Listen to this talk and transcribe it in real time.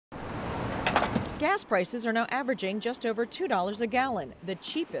Gas prices are now averaging just over $2 a gallon, the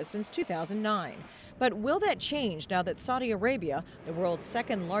cheapest since 2009. But will that change now that Saudi Arabia, the world's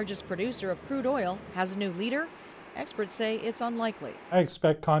second largest producer of crude oil, has a new leader? Experts say it's unlikely. I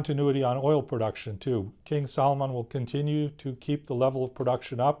expect continuity on oil production too. King Salman will continue to keep the level of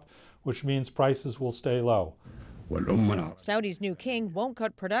production up, which means prices will stay low. Saudi's new king won't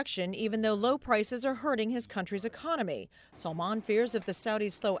cut production even though low prices are hurting his country's economy. Salman fears if the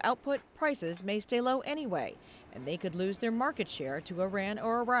Saudis slow output, prices may stay low anyway, and they could lose their market share to Iran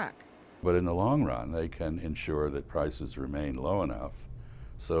or Iraq. But in the long run, they can ensure that prices remain low enough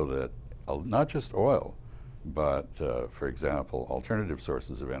so that not just oil, but, for example, alternative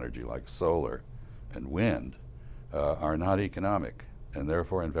sources of energy like solar and wind are not economic, and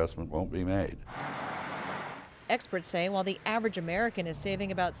therefore investment won't be made. Experts say while the average American is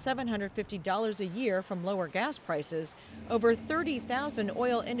saving about $750 a year from lower gas prices, over 30,000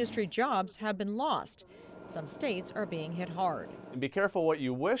 oil industry jobs have been lost. Some states are being hit hard. And be careful what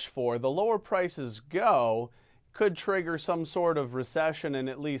you wish for. The lower prices go could trigger some sort of recession in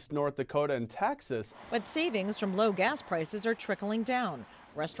at least North Dakota and Texas. But savings from low gas prices are trickling down.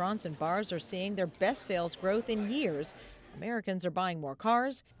 Restaurants and bars are seeing their best sales growth in years. Americans are buying more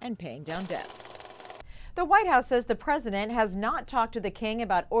cars and paying down debts. The White House says the president has not talked to the king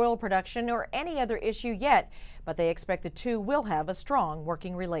about oil production or any other issue yet, but they expect the two will have a strong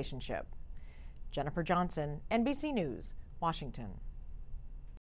working relationship. Jennifer Johnson, NBC News, Washington.